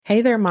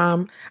Hey there,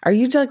 mom. Are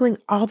you juggling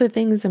all the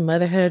things in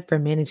motherhood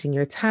from managing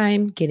your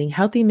time, getting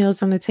healthy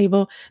meals on the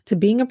table, to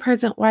being a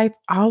present wife,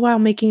 all while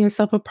making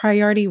yourself a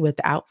priority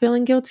without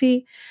feeling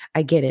guilty?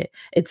 I get it.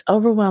 It's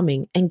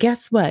overwhelming. And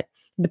guess what?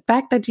 The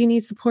fact that you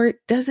need support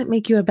doesn't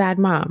make you a bad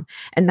mom.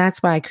 And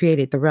that's why I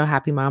created the Real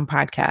Happy Mom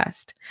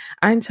podcast.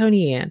 I'm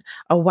Tony Ann,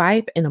 a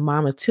wife and a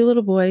mom of two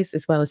little boys,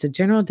 as well as a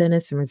general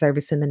dentist and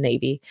reservist in the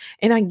Navy.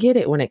 And I get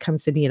it when it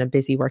comes to being a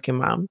busy working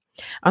mom.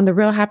 On the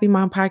Real Happy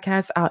Mom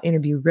podcast, I'll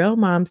interview real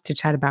moms to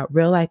chat about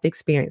real life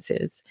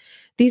experiences.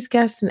 These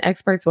guests and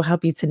experts will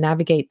help you to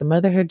navigate the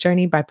motherhood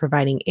journey by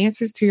providing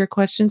answers to your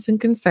questions and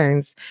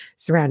concerns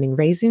surrounding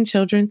raising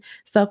children,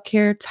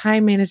 self-care,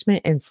 time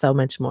management, and so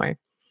much more.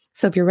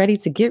 So if you're ready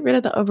to get rid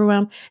of the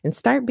overwhelm and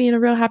start being a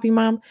real happy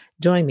mom,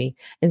 join me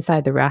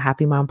inside the Real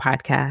Happy Mom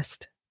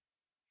podcast.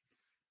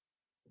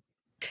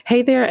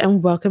 Hey there,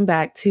 and welcome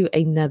back to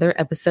another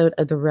episode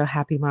of the Real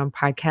Happy Mom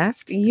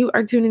podcast. You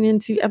are tuning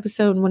into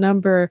episode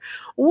number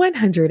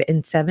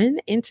 107,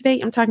 and today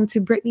I'm talking to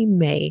Brittany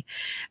May.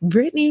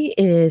 Brittany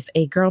is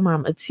a girl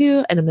mom of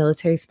two and a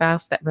military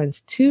spouse that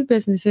runs two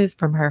businesses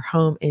from her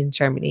home in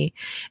Germany.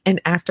 And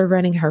after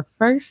running her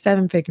first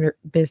seven-figure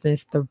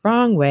business the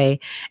wrong way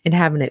and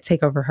having it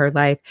take over her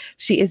life,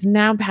 she is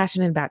now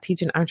passionate about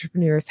teaching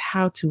entrepreneurs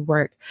how to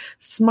work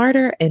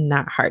smarter and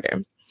not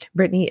harder.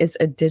 Brittany is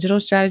a digital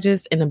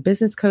strategist and a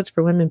business coach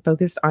for women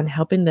focused on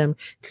helping them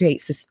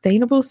create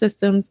sustainable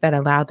systems that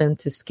allow them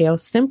to scale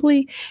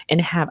simply and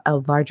have a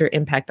larger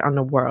impact on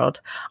the world,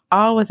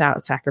 all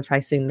without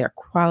sacrificing their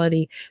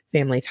quality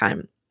family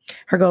time.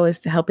 Her goal is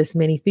to help as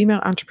many female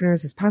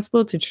entrepreneurs as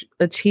possible to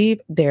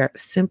achieve their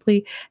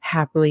simply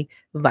happily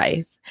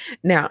life.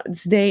 Now,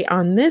 today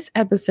on this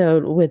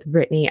episode with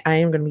Brittany, I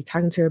am going to be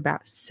talking to her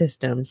about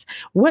systems,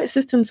 what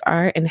systems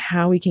are and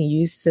how we can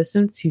use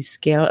systems to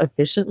scale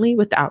efficiently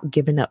without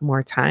giving up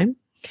more time.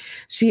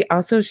 She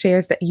also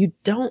shares that you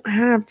don't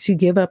have to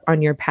give up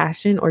on your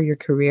passion or your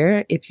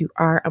career if you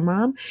are a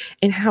mom,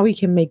 and how we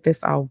can make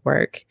this all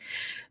work.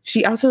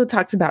 She also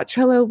talks about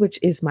Trello, which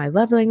is my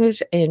love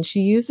language, and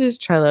she uses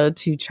Trello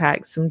to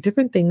track some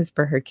different things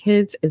for her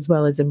kids as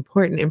well as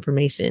important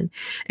information.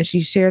 And she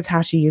shares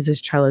how she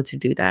uses Trello to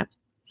do that.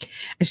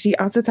 And she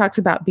also talks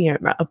about being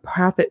a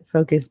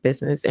profit-focused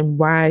business and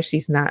why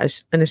she's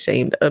not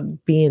unashamed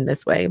of being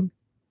this way.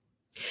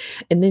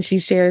 And then she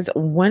shares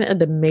one of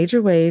the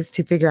major ways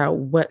to figure out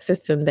what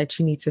system that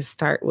you need to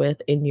start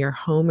with in your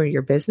home or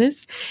your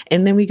business.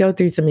 And then we go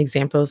through some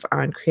examples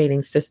on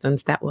creating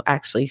systems that will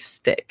actually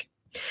stick.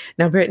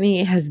 Now,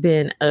 Brittany has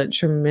been a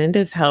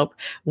tremendous help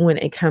when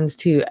it comes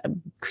to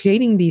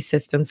creating these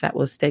systems that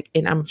will stick.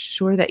 And I'm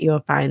sure that you'll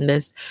find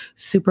this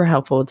super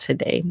helpful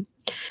today.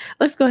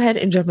 Let's go ahead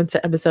and jump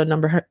into episode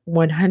number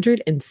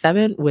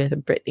 107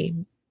 with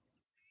Brittany.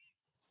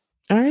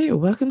 All right.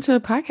 Welcome to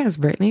the podcast,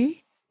 Brittany.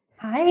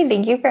 Hi,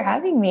 thank you for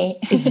having me.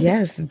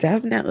 Yes,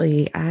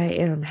 definitely. I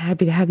am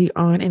happy to have you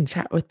on and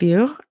chat with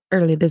you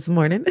early this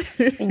morning.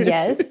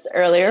 Yes,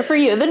 earlier for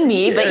you than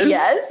me, but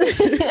yes.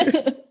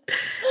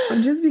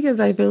 Just because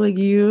I feel like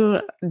you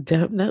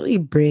definitely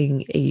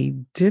bring a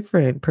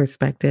different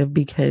perspective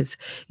because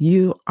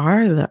you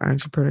are the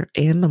entrepreneur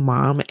and the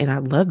mom, and I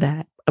love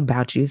that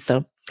about you.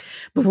 So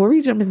before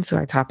we jump into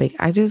our topic,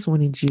 I just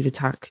wanted you to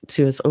talk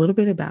to us a little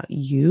bit about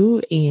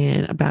you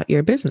and about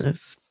your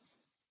business.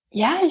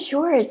 Yeah,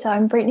 sure. So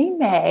I'm Brittany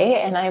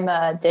May, and I'm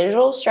a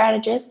digital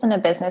strategist and a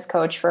business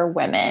coach for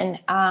women.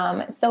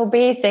 So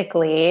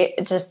basically,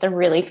 just a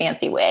really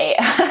fancy way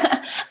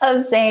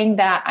of saying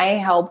that I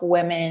help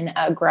women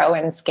grow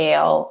and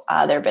scale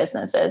their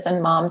businesses,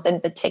 and moms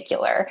in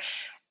particular.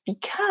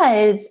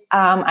 Because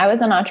I was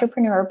an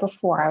entrepreneur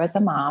before I was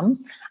a mom.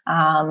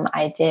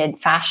 I did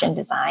fashion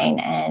design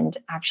and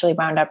actually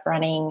wound up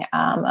running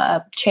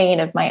a chain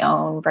of my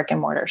own brick and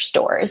mortar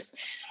stores.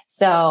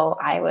 So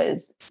I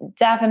was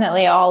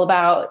definitely all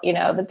about,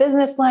 the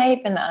business life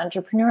and the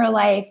entrepreneur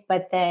life.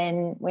 But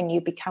then when you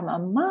become a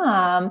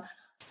mom,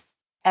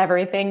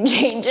 everything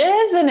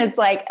changes, and it's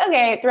like,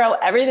 okay, throw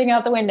everything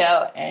out the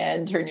window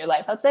and turn your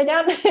life upside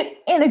down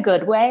in a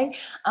good way.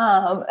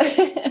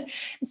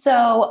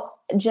 So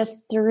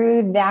just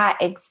through that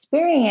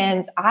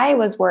experience, I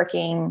was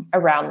working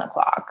around the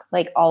clock.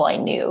 Like, all I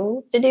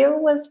knew to do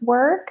was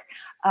work.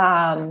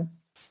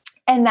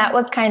 And that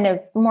was kind of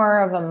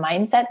more of a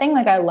mindset thing.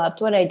 Like, I loved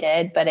what I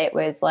did, but it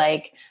was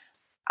like,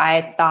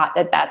 I thought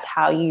that that's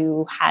how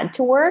you had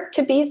to work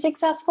to be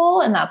successful.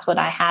 And that's what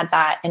I had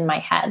that in my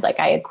head. Like,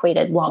 I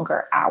equated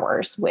longer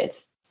hours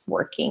with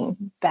working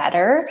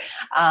better.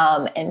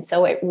 And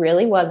so it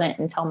really wasn't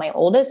until my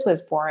oldest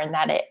was born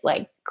that it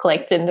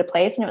clicked into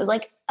place. And it was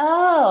like,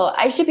 oh,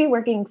 I should be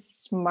working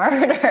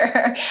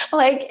smarter.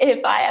 Like,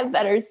 if I have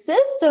better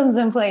systems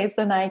in place,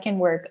 then I can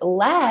work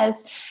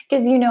less.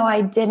 Because,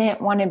 I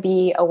didn't want to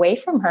be away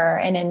from her.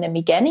 And in the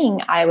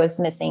beginning, I was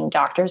missing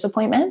doctor's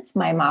appointments.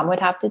 My mom would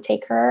have to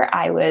take her.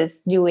 I was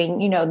doing,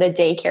 the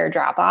daycare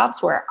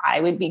drop-offs where I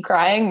would be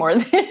crying more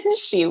than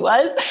she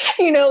was,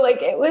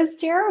 it was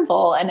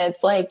terrible. And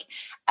it's like,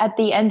 at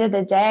the end of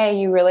the day,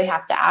 you really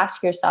have to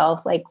ask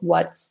yourself, like,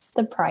 what's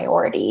the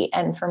priority?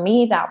 And for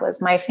me, that was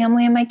my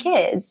family and my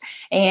kids.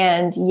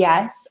 And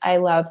yes, I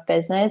love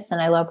business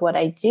and I love what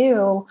I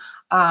do.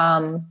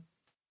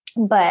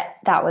 But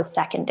that was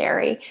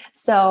secondary.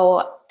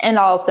 So, and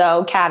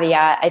also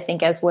caveat, I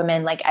think as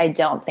women, like, I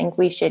don't think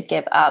we should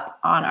give up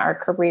on our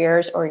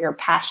careers or your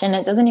passion.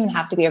 It doesn't even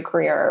have to be a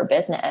career or a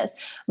business,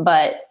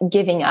 but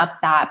giving up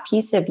that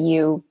piece of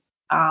you,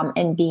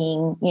 and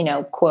being,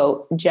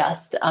 quote,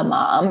 just a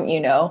mom,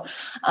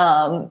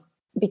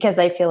 because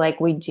I feel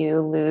like we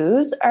do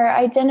lose our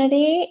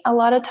identity a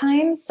lot of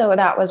times. So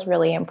that was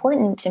really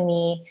important to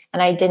me.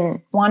 And I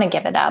didn't want to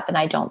give it up. And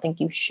I don't think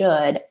you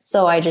should.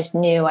 So I just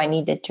knew I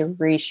needed to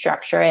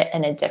restructure it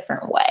in a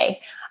different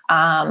way.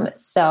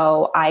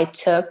 So I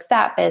took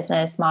that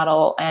business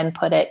model and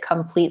put it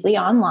completely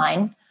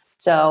online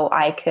so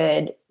I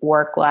could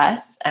work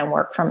less and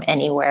work from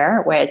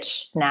anywhere,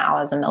 which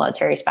now as a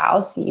military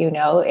spouse,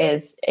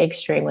 is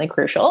extremely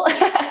crucial.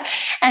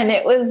 And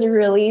it was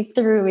really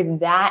through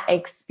that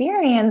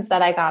experience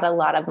that I got a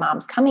lot of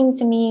moms coming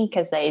to me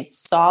because they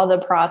saw the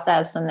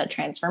process and the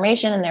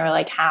transformation. And they were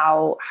like,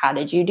 how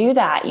did you do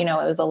that? It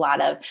was a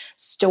lot of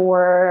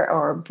store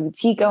or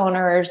boutique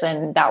owners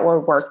and that were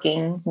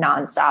working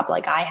nonstop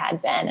like I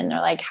had been. And they're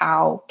like,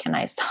 how can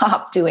I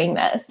stop doing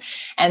this?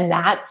 And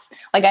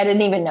that's like, I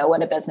didn't even know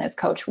what a business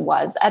coach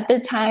was at the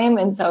time.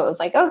 And so it was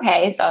like,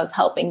 okay, so I was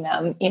helping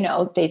them,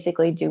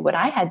 basically do what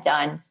I had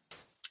done.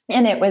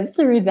 And it was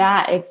through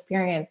that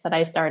experience that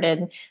I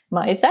started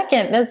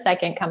the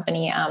second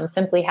company,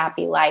 Simply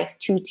Happy Life,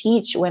 to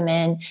teach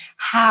women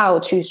how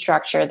to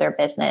structure their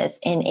business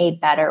in a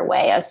better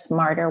way, a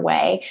smarter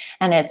way.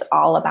 And it's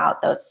all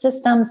about those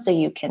systems so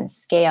you can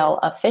scale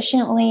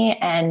efficiently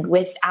and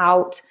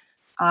without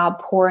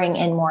pouring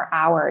in more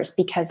hours.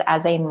 Because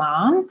as a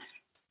mom,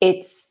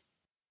 it's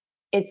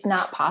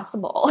not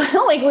possible.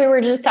 Like we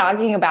were just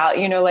talking about,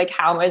 like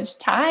how much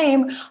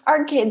time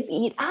our kids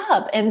eat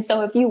up. And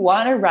so if you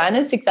want to run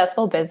a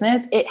successful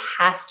business, it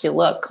has to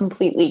look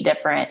completely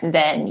different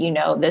than,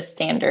 the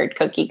standard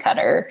cookie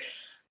cutter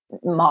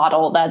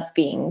model that's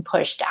being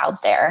pushed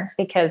out there,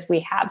 because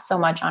we have so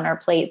much on our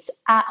plates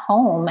at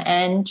home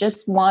and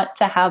just want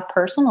to have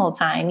personal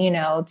time,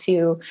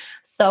 to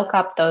soak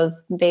up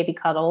those baby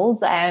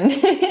cuddles and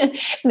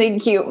the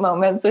cute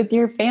moments with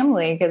your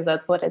family, because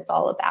that's what it's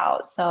all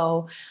about.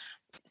 So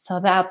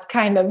that's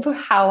kind of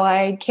how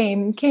I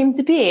came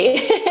to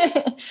be.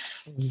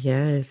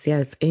 Yes,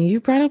 yes. And you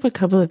brought up a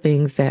couple of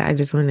things that I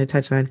just wanted to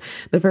touch on.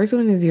 The first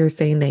one is you're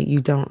saying that you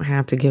don't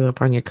have to give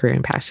up on your career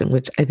and passion,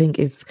 which I think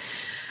is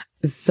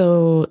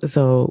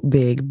so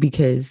big,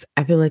 because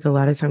I feel like a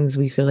lot of times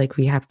we feel like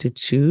we have to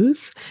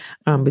choose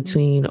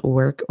between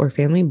work or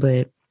family,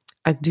 but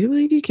I do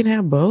believe you can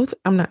have both.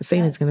 I'm not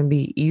saying it's going to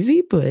be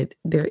easy, but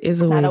there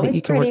is a way that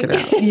you can work it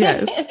out.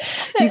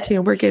 Yes, you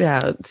can work it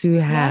out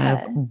to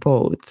have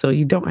both. So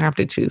you don't have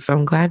to choose. So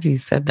I'm glad you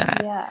said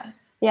that.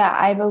 Yeah,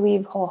 I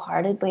believe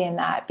wholeheartedly in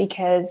that,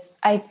 because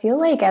I feel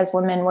like as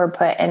women, we're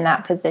put in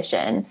that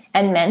position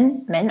and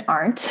men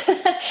aren't.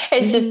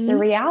 It's just the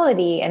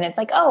reality. And it's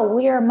like, oh,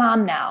 we are a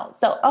mom now.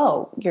 So,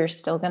 oh, you're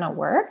still going to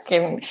work?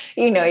 And,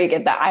 you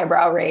get the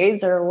eyebrow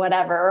raise or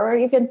whatever, or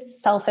you get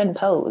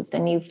self-imposed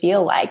and you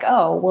feel like,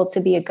 oh, well, to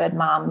be a good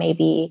mom,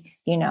 maybe,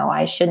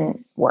 I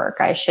shouldn't work.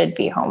 I should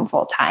be home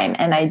full time.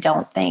 And I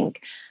don't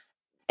think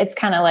it's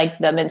kind of like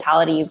the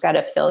mentality, you've got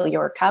to fill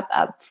your cup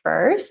up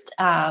first.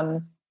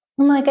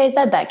 And like I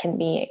said, that can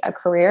be a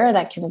career,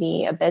 that can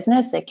be a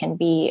business, it can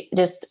be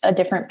just a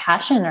different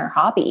passion or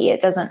hobby.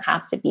 It doesn't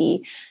have to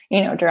be,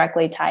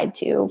 directly tied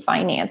to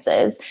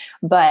finances.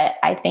 But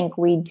I think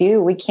we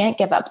can't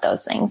give up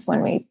those things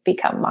when we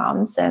become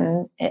moms,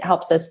 and it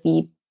helps us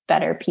be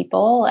better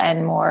people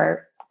and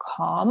more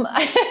calm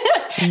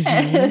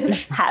and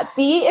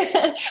happy,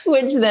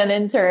 which then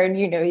in turn,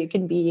 you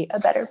can be a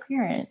better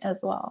parent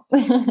as well.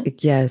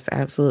 Yes,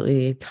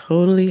 absolutely.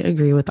 Totally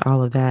agree with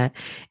all of that.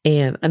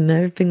 And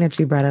another thing that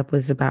you brought up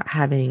was about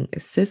having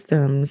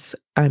systems.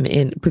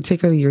 In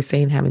particular, you're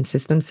saying having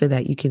systems so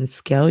that you can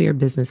scale your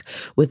business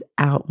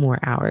without more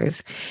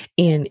hours.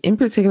 And in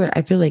particular,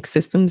 I feel like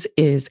systems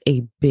is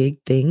a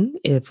big thing.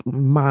 If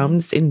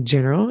moms in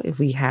general, if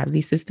we have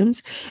these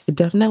systems, it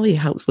definitely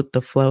helps with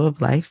the flow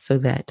of life so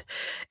that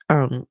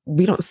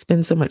we don't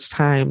spend so much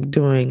time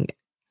doing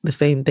the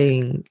same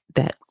thing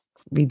that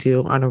we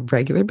do on a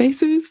regular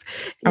basis.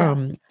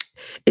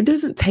 It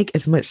doesn't take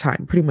as much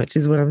time, pretty much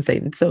is what I'm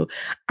saying. So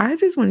I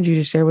just wanted you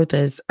to share with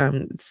us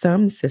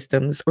some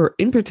systems, or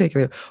in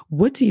particular,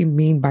 what do you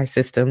mean by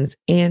systems,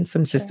 and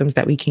some systems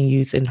that we can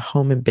use in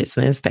home and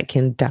business that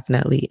can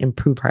definitely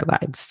improve our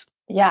lives?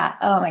 Yeah.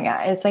 Oh my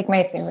God. It's like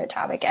my favorite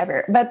topic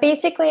ever. But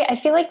basically, I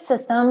feel like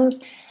systems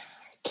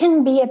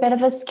can be a bit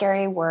of a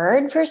scary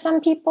word for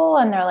some people.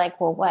 And they're like,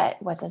 well, what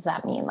does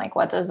that mean? Like,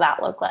 what does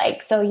that look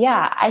like? So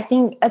yeah, I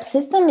think a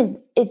system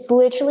it's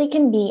literally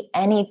can be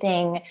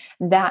anything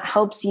that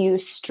helps you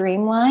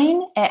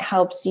streamline. It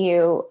helps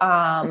you,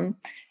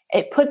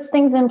 it puts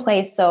things in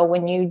place. So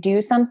when you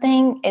do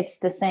something, it's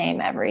the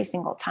same every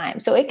single time.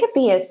 So it could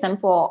be as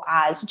simple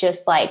as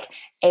just like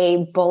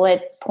a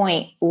bullet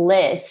point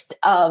list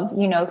of,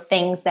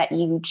 things that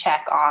you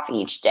check off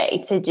each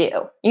day to do.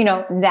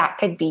 That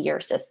could be your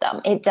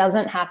system. It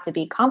doesn't have to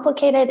be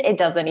complicated. It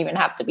doesn't even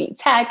have to be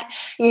tech.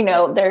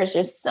 There's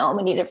just so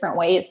many different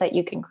ways that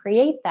you can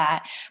create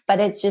that. But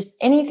it's just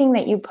anything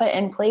that you put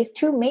in place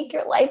to make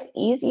your life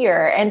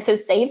easier and to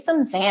save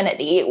some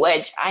sanity,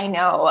 which I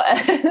know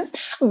as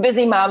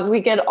busy moms,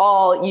 we could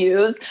all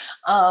use.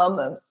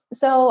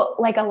 So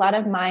like a lot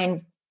of mine,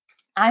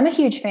 I'm a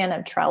huge fan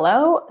of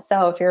Trello.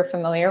 So if you're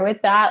familiar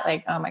with that,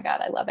 like, oh my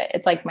God, I love it.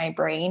 It's like my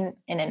brain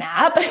in an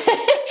app.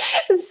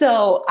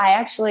 So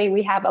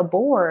we have a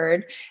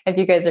board. If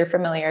you guys are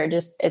familiar,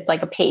 it's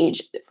like a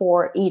page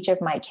for each of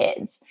my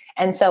kids.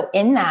 And so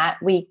in that,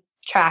 we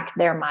track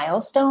their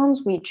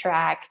milestones. We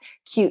track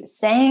cute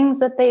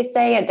sayings that they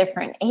say at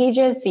different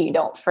ages so you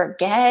don't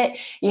forget.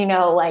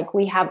 Like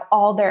we have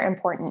all their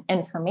important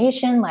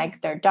information,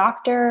 like their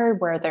doctor,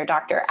 where their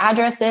doctor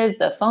address is,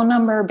 the phone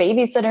number,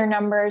 babysitter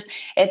numbers.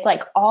 It's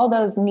like all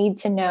those need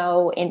to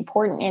know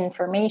important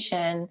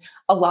information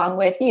along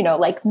with,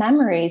 like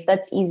memories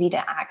that's easy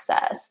to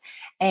access.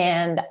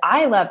 And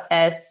I love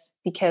this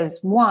because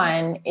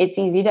one, it's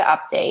easy to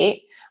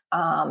update.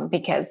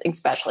 Because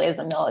especially as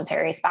a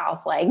military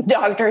spouse, like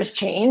doctors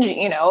change,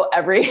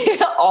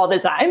 all the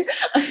time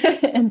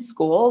in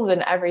schools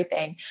and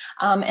everything.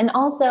 And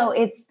also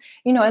it's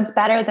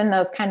better than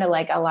those kind of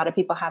like a lot of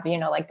people have,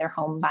 like their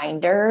home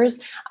binders,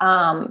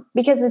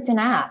 because it's an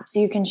app. So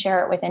you can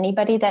share it with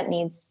anybody that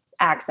needs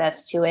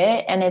access to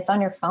it, and it's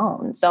on your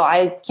phone. So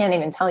I can't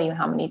even tell you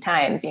how many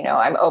times,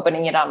 I'm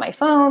opening it on my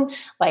phone.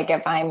 Like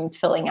if I'm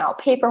filling out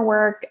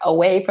paperwork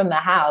away from the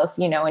house,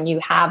 and you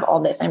have all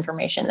this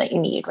information that you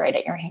need right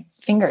at your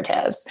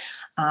fingertips.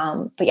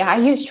 But yeah, I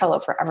use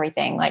Trello for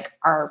everything, like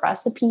our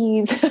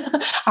recipes,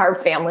 our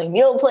family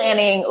meal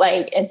planning.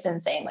 Like it's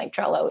insane. Like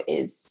Trello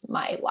is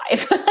my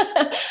life.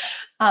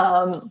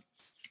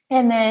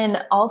 And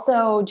then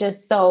also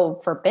just so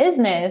for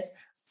business,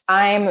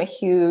 I'm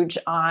huge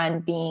on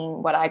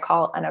being what I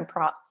call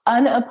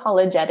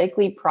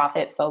unapologetically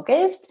profit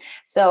focused.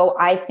 So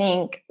I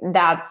think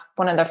that's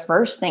one of the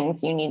first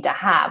things you need to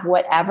have.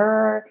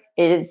 Whatever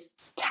is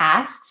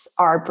tasks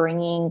are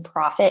bringing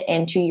profit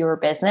into your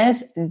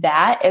business,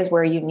 that is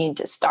where you need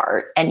to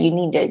start. And you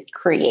need to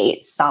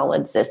create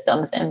solid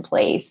systems in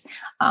place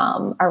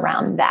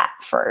around that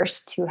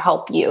first to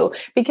help you.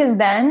 Because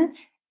then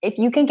if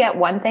you can get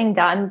one thing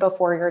done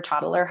before your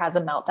toddler has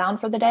a meltdown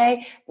for the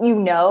day,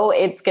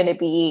 it's going to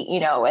be,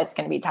 it's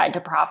going to be tied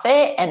to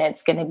profit and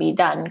it's going to be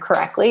done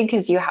correctly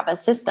because you have a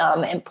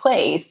system in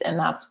place. And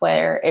that's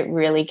where it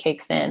really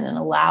kicks in and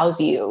allows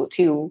you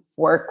to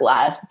work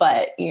less,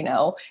 but,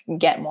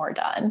 get more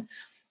done.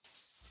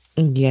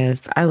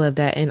 Yes, I love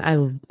that.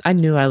 And I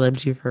knew I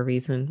loved you for a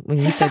reason. When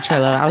you said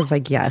Trello, I was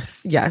like, yes.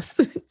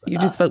 You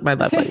just spoke my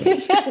love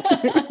language.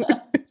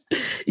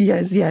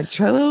 Yes, yeah.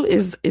 Trello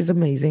is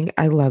amazing.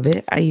 I love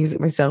it. I use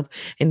it myself.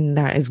 And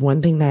that is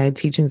one thing that I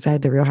teach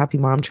inside the Real Happy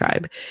Mom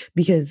Tribe,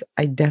 because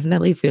I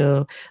definitely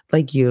feel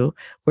like you,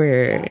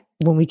 where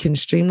when we can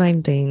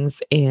streamline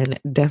things and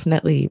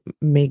definitely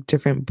make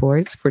different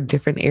boards for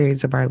different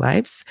areas of our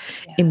lives,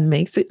 it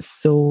makes it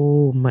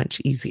so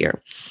much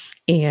easier.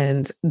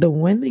 And the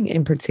one thing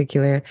in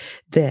particular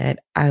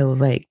that I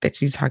like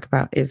that you talk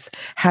about is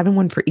having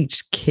one for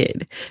each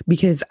kid,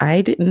 because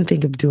I didn't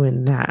think of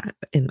doing that.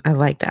 And I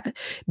like that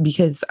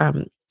because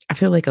I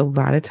feel like a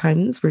lot of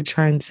times we're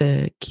trying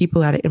to keep a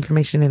lot of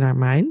information in our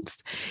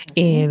minds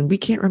and we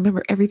can't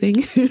remember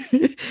everything. So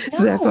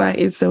that's why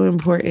it's so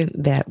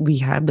important that we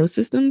have those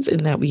systems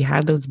and that we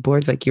have those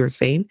boards, like you were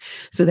saying,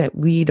 so that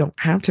we don't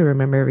have to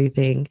remember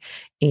everything.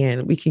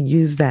 And we can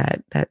use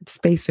that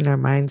space in our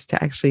minds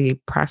to actually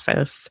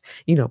process,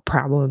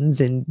 problems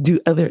and do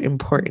other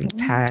important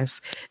tasks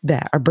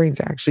that our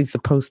brains are actually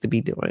supposed to be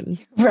doing.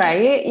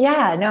 Right.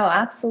 Yeah, no,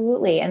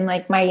 absolutely. And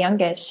like my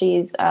youngest,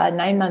 she's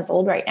 9 months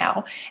old right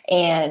now.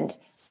 And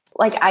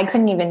like, I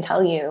couldn't even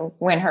tell you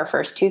when her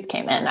first tooth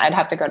came in. I'd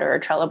have to go to her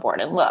Trello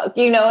board and look,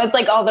 it's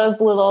like all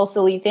those little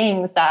silly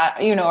things that,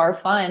 are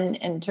fun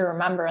and to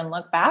remember and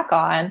look back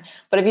on.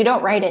 But if you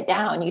don't write it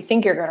down, you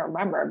think you're going to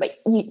remember, but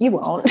you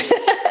won't.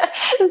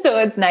 So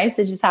it's nice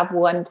to just have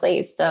one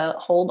place to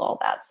hold all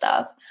that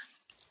stuff.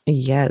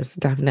 Yes,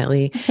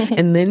 definitely.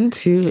 And then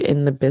too,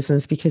 in the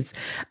business, because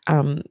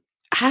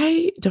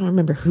I don't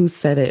remember who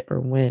said it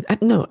or when.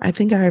 I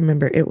think I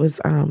remember it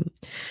was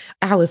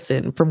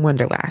Allison from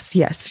Wonderlast.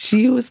 Yes,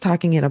 she was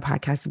talking in a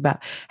podcast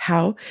about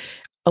how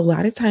a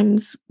lot of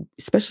times,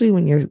 especially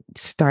when you're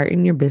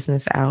starting your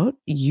business out,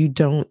 you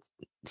don't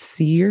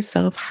see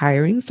yourself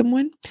hiring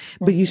someone,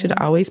 but you should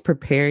Mhm. always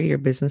prepare your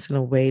business in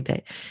a way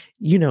that,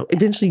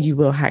 eventually you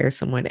will Yes. hire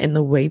someone. And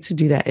the way to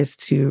do that is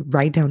to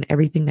write down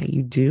everything that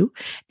you do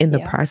and the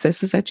Yeah.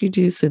 processes that you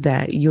do so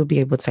that you'll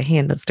be able to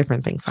hand those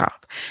different things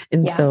off.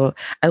 And Yeah. so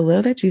I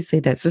love that you say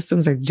that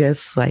systems are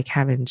just like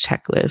having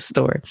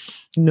checklists or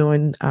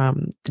knowing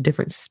the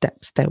different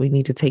steps that we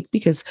need to take,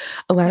 because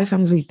a lot of Yeah.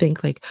 times we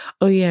think like,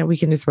 oh yeah, we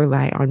can just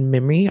rely on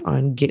memory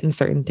on getting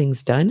certain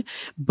things done.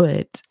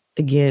 But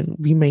again,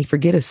 we may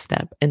forget a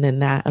step and then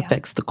that Yeah.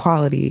 affects the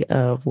quality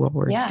of what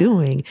we're Yeah.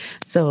 doing.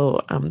 So,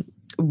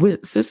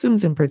 with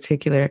systems in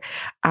particular,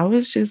 I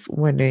was just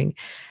wondering,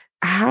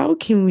 how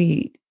can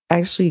we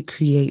actually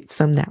create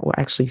some that will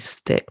actually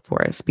stick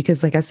for us?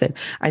 Because, like I said,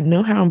 I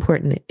know how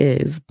important it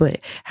is, but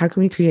how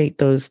can we create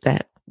those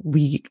that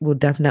we will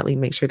definitely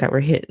make sure that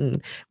we're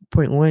hitting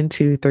point one,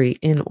 two, three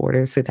in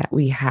order so that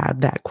we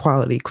have that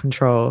quality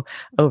control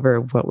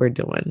over what we're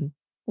doing?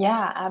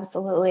 Yeah,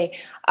 absolutely.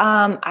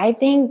 I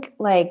think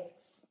like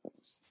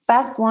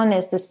best one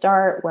is to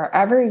start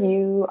wherever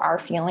you are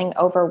feeling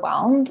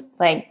overwhelmed.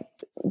 Like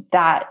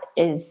that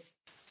is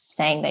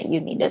saying that you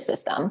need a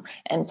system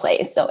in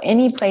place. So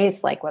any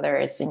place, like whether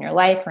it's in your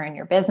life or in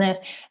your business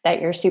that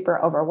you're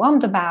super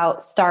overwhelmed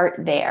about, start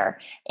there.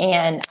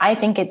 And I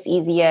think it's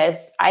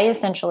easiest. I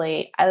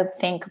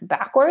think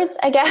backwards,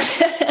 I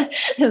guess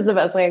is the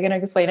best way I'm going to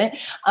explain it.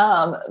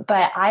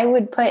 But I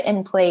would put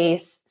in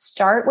place,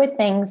 start with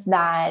things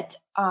that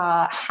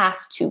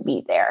have to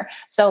be there.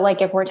 So,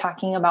 like if we're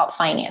talking about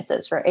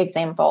finances, for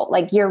example,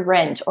 like your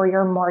rent or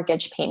your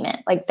mortgage payment,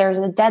 like there's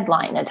a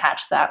deadline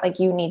attached to that. Like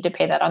you need to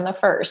pay that on the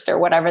first or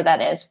whatever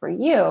that is for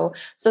you.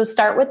 So,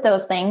 start with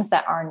those things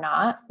that are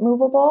not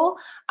movable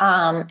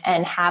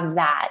and have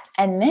that.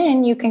 And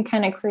then you can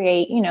kind of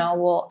create,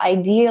 well,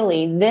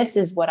 ideally, this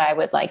is what I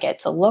would like it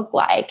to look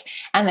like.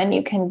 And then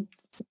you can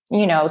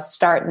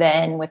start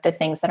then with the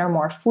things that are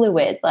more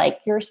fluid, like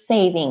your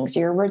savings,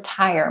 your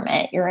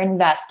retirement, your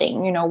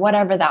investing,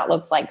 whatever that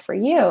looks like for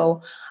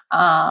you.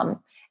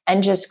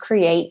 And just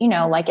create,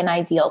 like an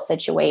ideal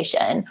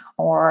situation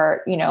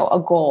or, a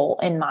goal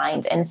in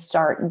mind and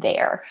start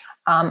there.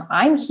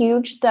 I'm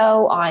huge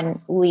though on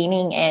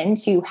leaning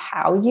into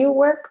how you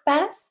work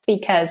best,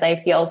 because I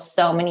feel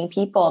so many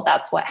people,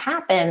 that's what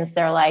happens.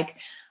 They're like,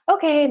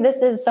 okay,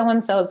 this is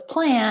so-and-so's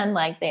plan.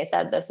 Like they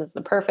said, this is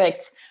the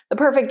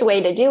perfect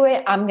way to do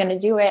it. I'm going to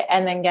do it.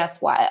 And then guess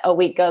what? A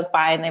week goes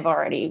by and they've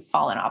already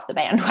fallen off the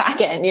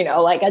bandwagon,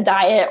 like a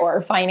diet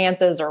or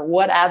finances or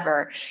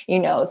whatever,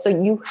 so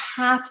you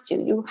have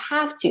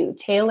to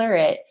tailor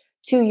it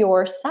to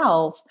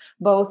yourself,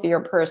 both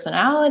your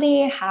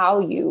personality, how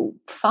you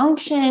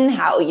function,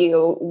 how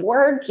you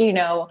work,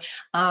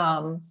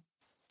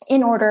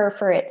 in order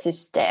for it to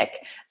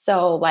stick.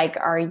 So like,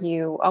 are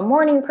you a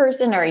morning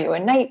person? Are you a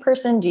night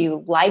person? Do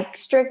you like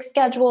strict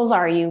schedules?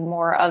 Are you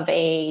more of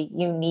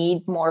you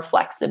need more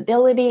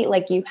flexibility?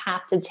 Like you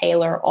have to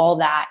tailor all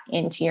that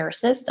into your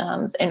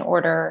systems in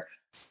order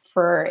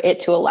for it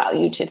to allow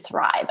you to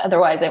thrive.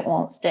 Otherwise it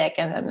won't stick.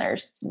 And then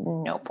there's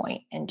no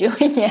point in doing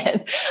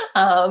it.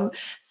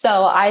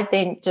 So I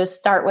think just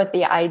start with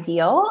the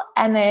ideal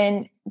and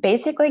then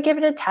basically give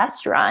it a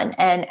test run.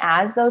 And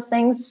as those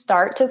things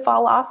start to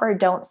fall off or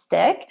don't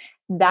stick,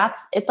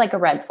 it's like a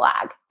red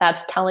flag.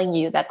 That's telling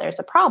you that there's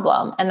a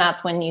problem. And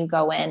that's when you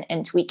go in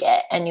and tweak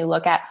it and you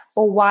look at,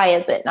 well, why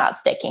is it not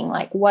sticking?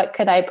 Like, what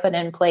could I put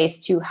in place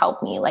to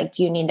help me? Like,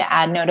 do you need to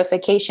add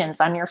notifications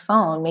on your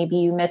phone? Maybe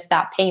you missed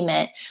that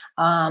payment.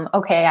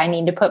 Okay, I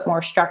need to put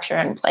more structure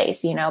in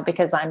place,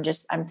 because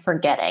I'm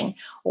forgetting,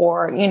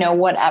 or,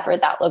 whatever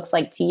that looks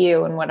like to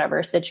you and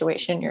whatever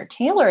situation you're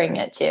tailoring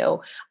it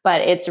to.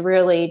 But it's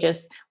really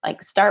just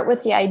like start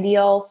with the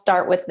ideal,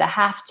 start with the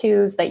have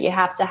tos that you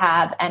have to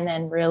have, and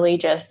then really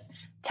just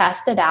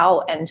test it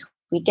out and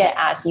tweak it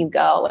as you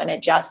go and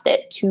adjust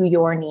it to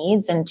your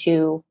needs and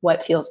to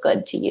what feels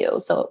good to you.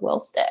 So it will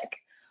stick.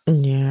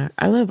 Yeah,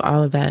 I love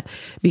all of that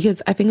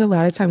because I think a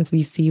lot of times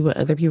we see what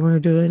other people are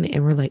doing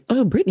and we're like,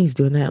 oh, Brittany's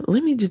doing that.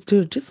 Let me just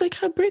do it just like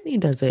how Brittany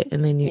does it.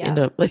 And then you end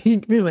up like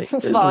being like,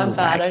 this falling is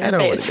flat whack. on I your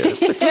don't want to do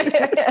face.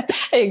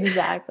 this.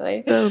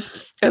 Exactly. So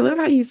I love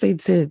how you say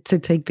to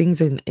take things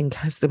and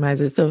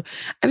customize it. So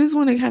I just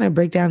want to kind of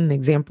break down an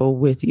example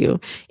with you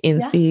and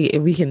Yeah. see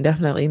if we can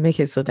definitely make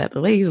it so that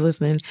the ladies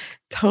listening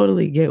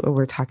totally get what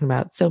we're talking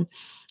about. So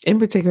in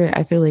particular,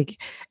 I feel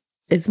like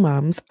as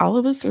moms, all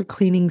of us are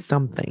cleaning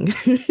something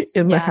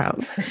in the Yeah.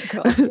 house.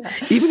 Cool. Yeah.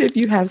 Even if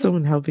you have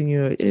someone helping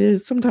you, it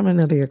is sometime or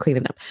another you're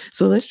cleaning up.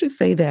 So let's just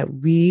say that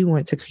we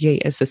want to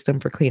create a system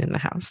for cleaning the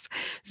house.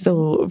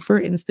 So for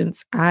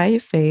instance, I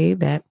say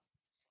that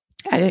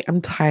I'm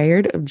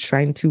tired of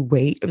trying to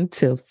wait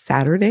until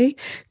Saturday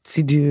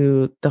to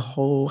do the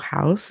whole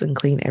house and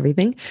clean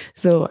everything.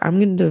 So I'm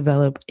going to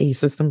develop a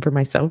system for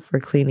myself for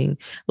cleaning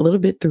a little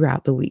bit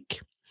throughout the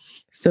week.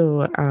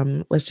 So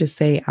let's just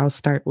say I'll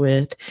start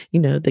with,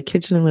 the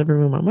kitchen and living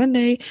room on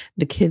Monday,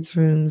 the kids'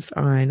 rooms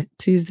on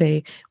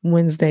Tuesday,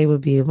 Wednesday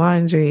would be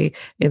laundry,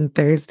 and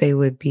Thursday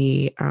would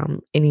be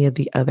any of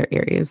the other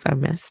areas I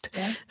missed.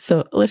 Yeah.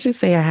 So let's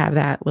just say I have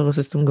that little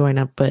system going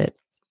up, but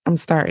I'm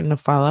starting to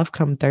fall off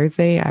come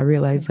Thursday. I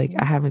realize like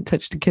I haven't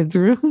touched the kids'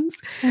 rooms.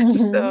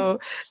 Mhm. So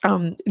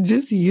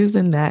just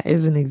using that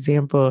as an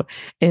example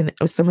and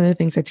some of the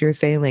things that you're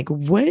saying, like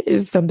what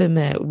is something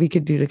that we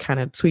could do to kind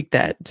of tweak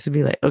that to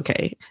be like,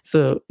 okay,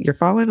 so you're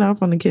falling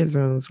off on the kids'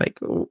 rooms, like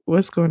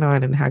what's going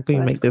on and how can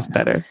you What's make this going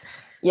on? better?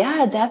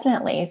 Yeah,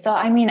 definitely. So,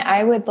 I mean,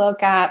 I would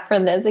look at, for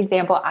this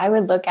example, I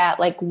would look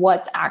at like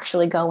what's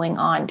actually going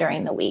on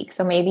during the week.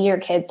 So maybe your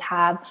kids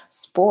have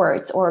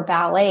sports or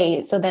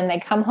ballet. So then they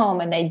come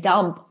home and they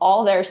dump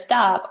all their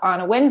stuff on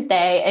a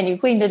Wednesday and you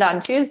cleaned it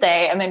on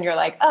Tuesday. And then you're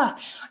like, oh,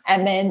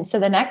 and then so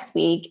the next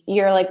week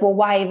you're like, well,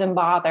 why even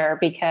bother?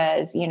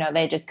 Because,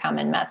 they just come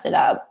and mess it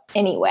up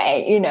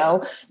anyway,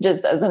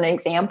 just as an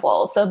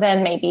example. So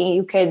then maybe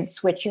you could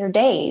switch your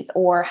days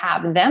or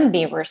have them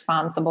be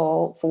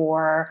responsible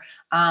for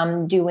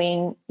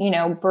doing,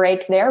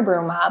 break their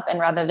broom up. And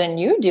rather than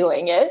you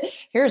doing it,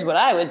 here's what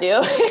I would do.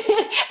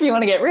 If you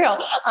want to get real,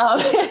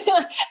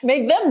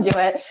 make them do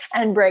it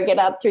and break it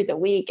up through the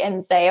week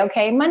and say,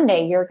 okay,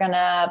 Monday, you're going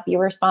to be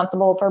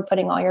responsible for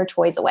putting all your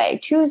toys away.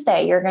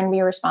 Tuesday, you're going to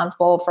be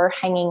responsible for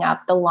hanging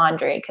up the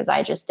laundry because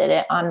I just did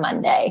it on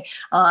Monday.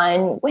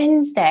 On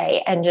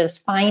Wednesday, and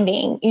just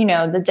finding,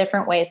 the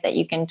different ways that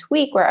you can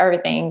tweak where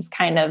everything's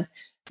kind of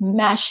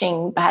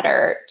meshing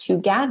better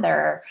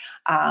together.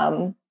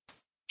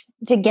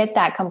 To get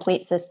that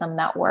complete system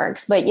that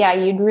works. But yeah,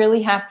 you'd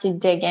really have to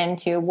dig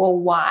into, well,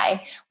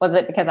 why? Was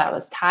it because I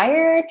was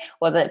tired?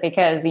 Was it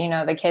because,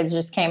 the kids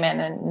just came in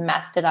and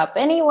messed it up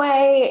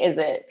anyway? Is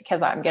it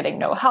because I'm getting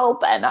no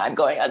help and I'm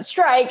going on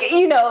strike?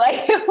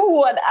 Like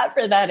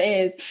whatever that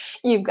is,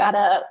 you've got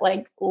to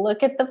like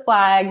look at the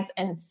flags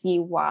and see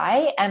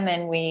why. And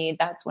then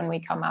that's when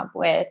we come up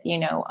with,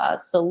 a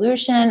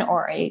solution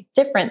or a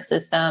different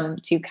system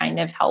to kind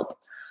of help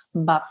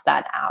buff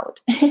that out.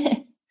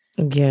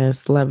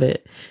 Yes, love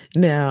it.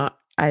 Now,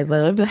 I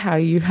love how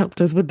you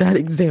helped us with that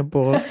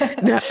example.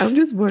 Now, I'm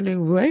just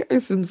wondering, what are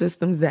some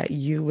systems that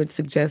you would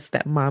suggest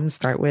that moms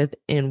start with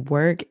in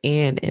work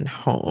and in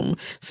home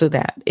so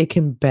that it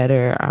can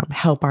better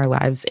help our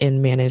lives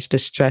and manage the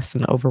stress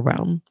and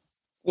overwhelm?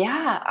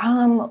 Yeah.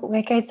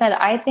 Like I said,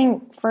 I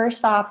think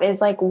first off is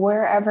like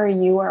wherever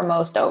you are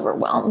most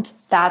overwhelmed,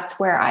 that's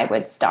where I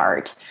would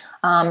start.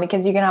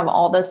 Because you can have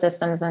all the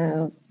systems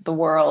in the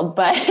world,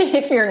 but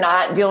if you're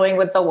not dealing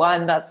with the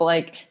one that's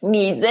like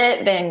needs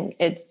it, then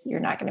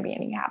you're not going to be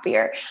any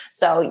happier.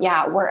 So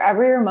yeah,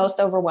 wherever you're most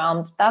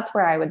overwhelmed, that's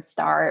where I would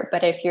start.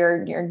 But if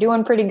you're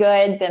doing pretty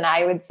good, then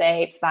I would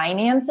say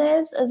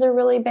finances is a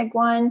really big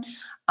one.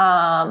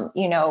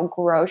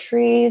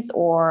 Groceries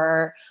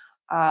or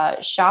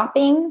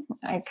shopping.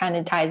 It kind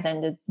of ties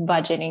into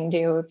budgeting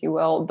too, if you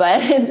will,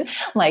 but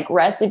like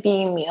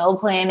recipe, meal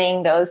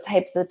planning, those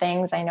types of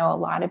things. I know a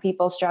lot of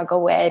people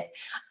struggle with.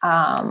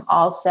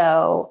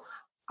 Also,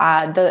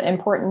 the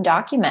important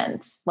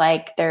documents.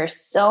 Like there's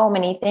so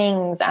many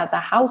things as a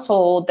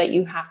household that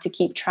you have to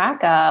keep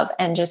track of,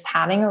 and just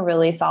having a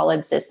really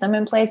solid system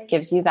in place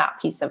gives you that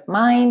peace of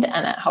mind,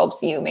 and it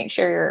helps you make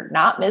sure you're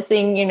not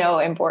missing,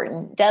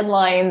 important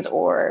deadlines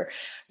or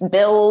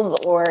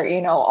bills or,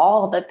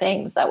 all the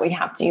things that we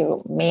have to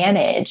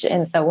manage.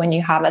 And so when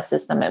you have a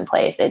system in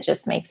place, it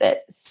just makes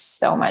it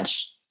so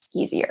much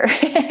easier.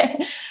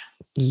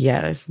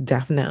 Yes,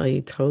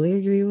 definitely. Totally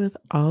agree with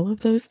all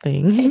of those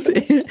things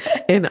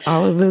and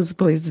all of those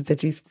places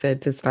that you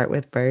said to start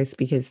with first,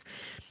 because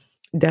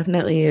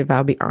definitely, if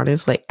I'll be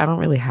honest, like I don't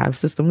really have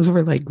systems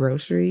for like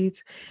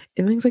groceries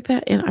and things like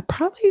that. And I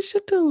probably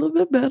should do a little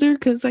bit better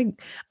because like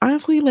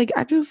honestly, like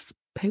I just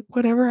pick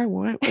whatever I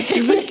want, which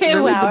isn't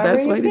really the However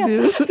best you way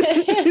to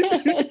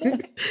feel.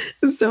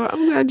 do. So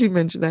I'm glad you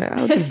mentioned that.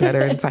 I'll do better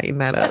and tighten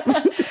that up.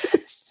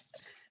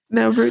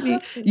 Now, Brittany,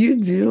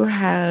 you do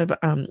have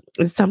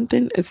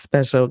something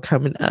special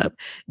coming up,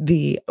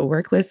 the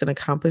Work Less and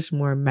Accomplish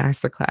More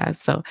Masterclass.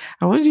 So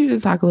I want you to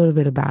talk a little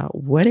bit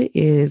about what it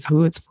is,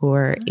 who it's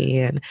for,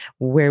 and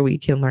where we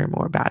can learn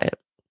more about it.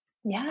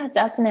 Yeah,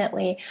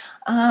 definitely.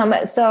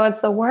 So it's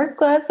the Work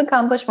Less,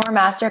 Accomplish More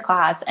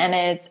Masterclass, and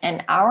it's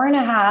an hour and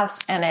a half,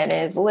 and it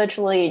is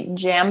literally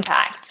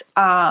jam-packed.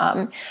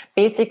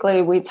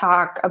 Basically, we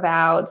talk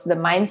about the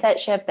mindset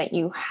shift that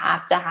you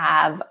have to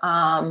have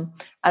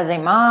as a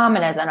mom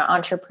and as an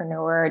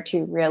entrepreneur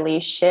to really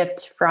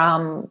shift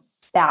from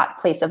that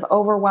place of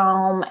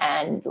overwhelm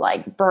and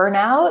like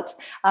burnout.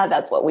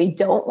 That's what we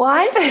don't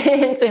want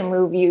to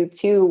move you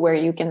to where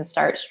you can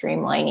start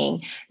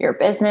streamlining your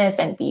business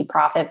and be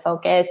profit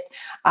focused.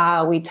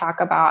 We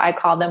talk about, I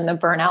call them the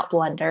burnout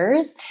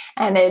blunders.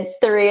 And it's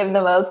 3 of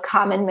the most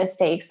common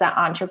mistakes that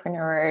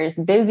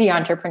busy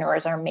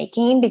entrepreneurs are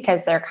making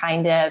because they're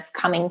kind of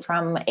coming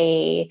from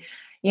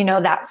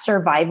that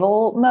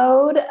survival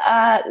mode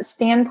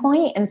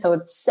standpoint. And so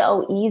it's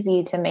so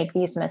easy to make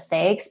these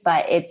mistakes,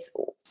 but it's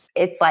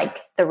it's like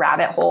the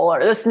rabbit hole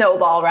or the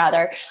snowball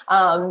rather,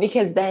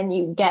 because then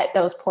you get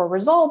those poor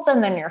results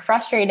and then you're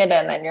frustrated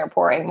and then you're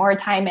pouring more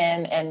time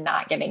in and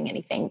not getting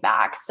anything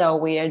back. So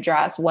we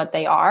address what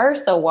they are.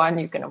 So one,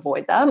 you can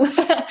avoid them.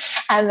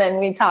 And then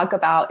we talk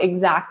about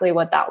exactly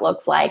what that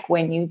looks like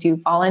when you do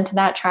fall into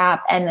that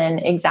trap, and then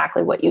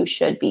exactly what you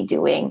should be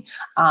doing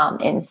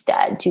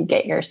instead to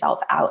get yourself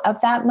out of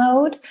that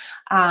mode.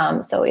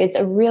 So it's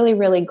a really,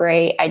 really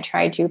great. I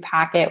try to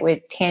pack it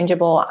with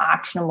tangible,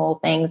 actionable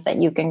things that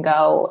you can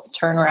go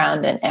turn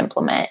around and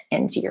implement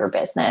into your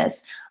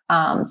business.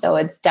 So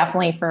it's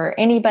definitely for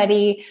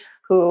anybody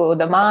who,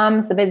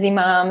 the busy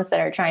moms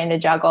that are trying to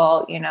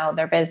juggle,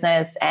 their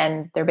business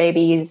and their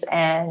babies,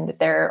 and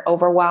they're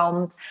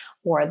overwhelmed,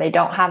 or they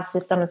don't have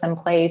systems in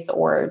place,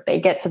 or they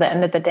get to the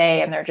end of the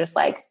day and they're just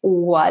like,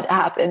 what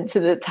happened to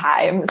the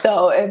time?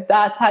 So if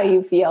that's how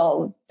you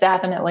feel,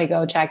 definitely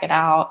go check it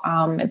out.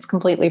 It's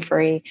completely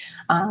free.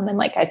 And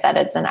like I said,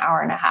 it's an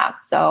hour and a half.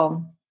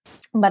 So,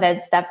 but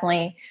it's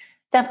definitely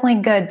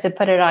good to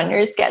put it on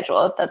your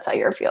schedule if that's how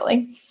you're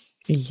feeling.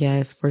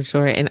 Yes, for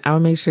sure. And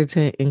I'll make sure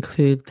to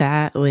include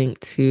that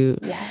link to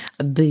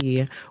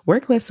the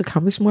Work Less,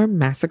 Accomplish More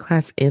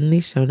Masterclass in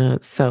the show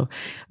notes. So,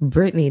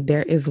 Brittany,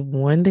 there is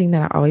one thing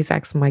that I always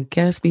ask my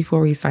guests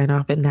before we sign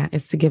off, and that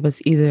is to give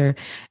us either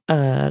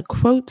a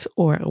quote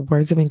or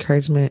words of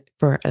encouragement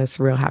for us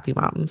real happy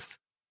moms.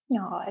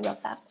 Oh, I love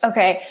that.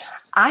 Okay.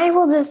 I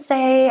will just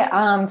say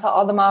to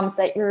all the moms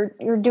that you're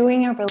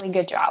doing a really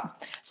good job.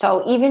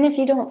 So even if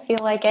you don't feel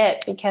like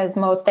it, because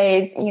most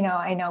days,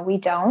 I know we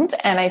don't,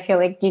 and I feel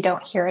like you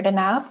don't hear it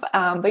enough,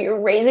 but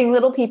you're raising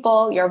little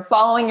people, you're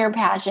following your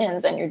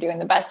passions, and you're doing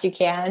the best you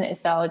can.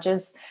 So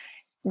just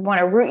want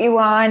to root you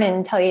on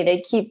and tell you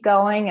to keep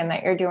going and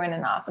that you're doing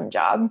an awesome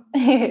job.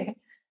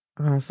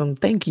 Awesome.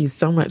 Thank you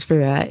so much for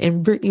that.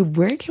 And Brittany,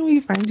 where can we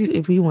find you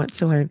if we want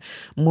to learn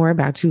more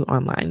about you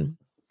online?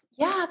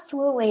 Yeah,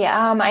 absolutely.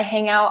 I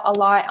hang out a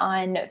lot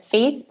on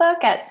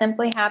Facebook at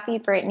Simply Happy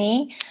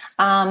Brittany.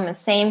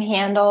 Same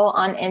handle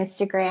on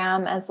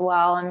Instagram as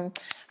well. I'm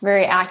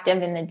very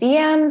active in the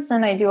DMs,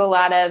 and I do a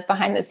lot of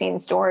behind the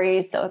scenes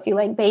stories. So if you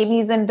like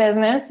babies in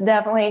business,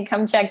 definitely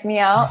come check me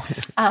out.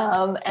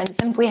 And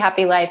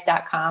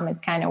simplyhappylife.com is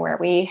kind of where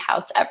we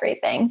house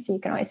everything. So you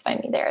can always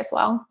find me there as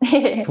well.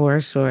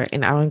 For sure.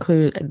 And I'll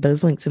include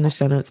those links in the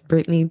show notes.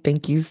 Brittany,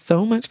 thank you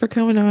so much for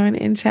coming on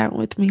and chatting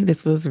with me.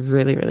 This was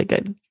really, really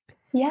good.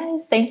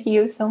 Yes, thank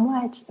you so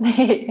much.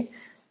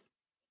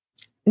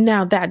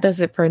 Now that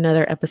does it for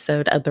another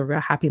episode of the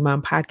Real Happy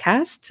Mom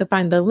podcast. To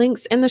find the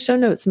links in the show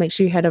notes, make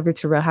sure you head over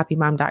to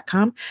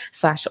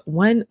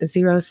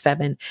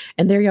realhappymom.com/107.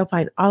 And there you'll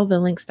find all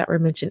the links that were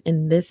mentioned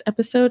in this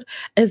episode,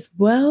 as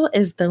well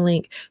as the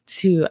link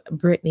to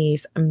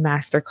Brittany's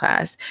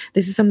masterclass.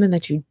 This is something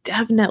that you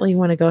definitely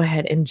want to go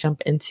ahead and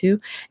jump into,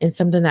 and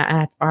something that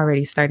I've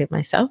already started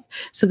myself.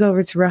 So go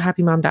over to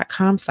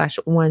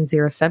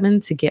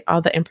realhappymom.com/107 to get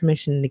all the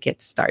information to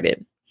get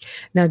started.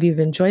 Now, if you've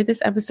enjoyed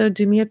this episode,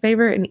 do me a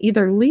favor and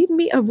either leave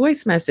me a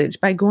voice message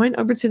by going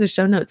over to the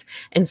show notes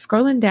and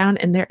scrolling down,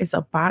 and there is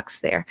a box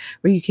there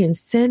where you can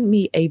send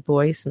me a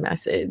voice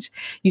message.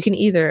 You can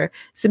either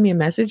send me a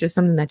message or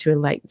something that you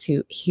would like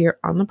to hear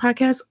on the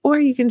podcast, or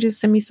you can just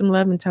send me some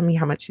love and tell me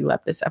how much you love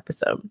this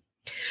episode.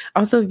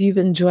 Also, if you've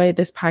enjoyed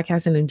this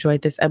podcast and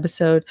enjoyed this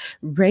episode,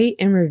 rate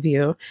and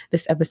review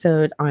this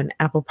episode on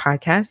Apple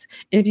Podcasts.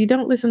 And if you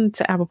don't listen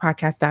to Apple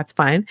Podcasts, that's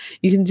fine.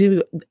 You can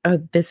do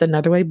this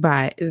another way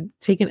by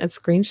taking a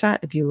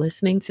screenshot of you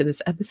listening to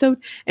this episode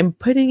and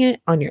putting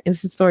it on your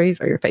Insta stories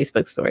or your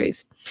Facebook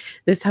stories.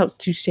 This helps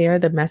to share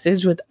the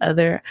message with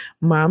other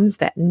moms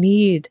that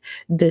need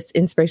this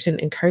inspiration,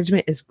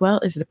 encouragement, as well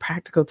as the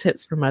practical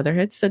tips for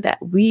motherhood, so that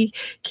we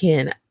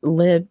can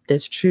live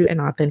this true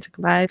and authentic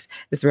lives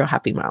as real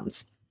happy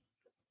moms.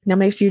 Now,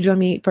 make sure you join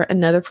me for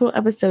another full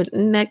episode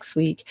next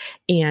week,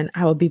 and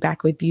I will be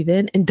back with you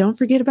then. And don't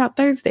forget about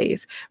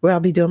Thursdays, where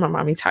I'll be doing my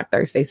Mommy Talk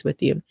Thursdays with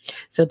you.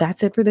 So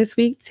that's it for this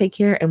week. Take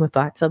care, and with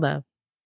lots of love.